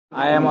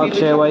I am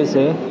Akshay Vaise.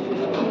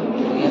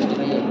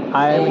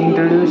 I am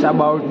introduced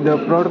about the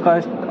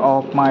broadcast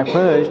of my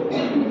first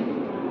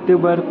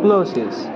tuberculosis.